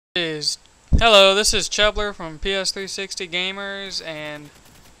Hello, this is Chubler from PS360 Gamers, and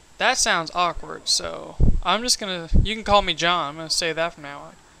that sounds awkward, so you can call me John. I'm gonna say that from now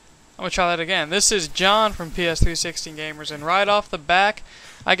on. I'm gonna try that again. This is John from PS360 Gamers, and right off the back,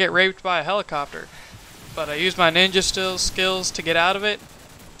 I get raped by a helicopter. But I used my ninja skills to get out of it,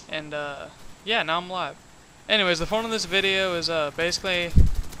 and yeah, now I'm alive. Anyways, the point of this video is basically,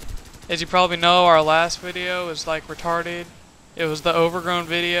 as you probably know, our last video was like retarded. It was the overgrown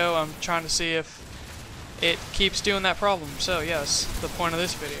video. I'm trying to see if it keeps doing that problem. So yes, the point of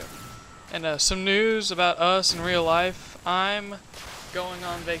this video. And some news about us in real life. I'm going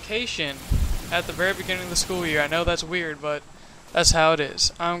on vacation at the very beginning of the school year. I know that's weird, but that's how it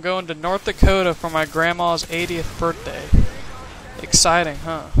is. I'm going to North Dakota for my grandma's 80th birthday. Exciting,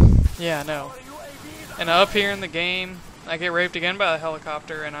 huh? Yeah, I know. And up here in the game, I get raped again by a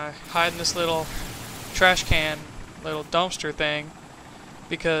helicopter, and I hide in this little trash can, little dumpster thing,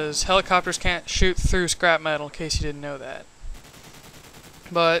 because helicopters can't shoot through scrap metal, in case you didn't know that.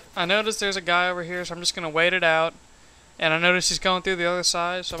 But I noticed there's a guy over here, so I'm just going to wait it out. And I noticed he's going through the other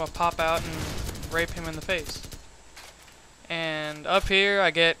side, so I'm going to pop out and rape him in the face. And up here I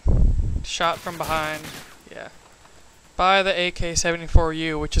get shot from behind, yeah, by the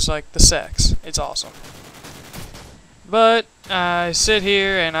AK-74U, which is like the sex. It's awesome. But I sit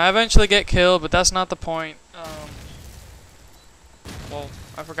here and I eventually get killed, but that's not the point. Well,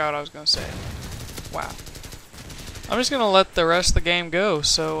 I forgot what I was going to say. Wow. I'm just going to let the rest of the game go,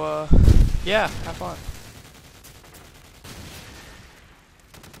 so yeah, have fun.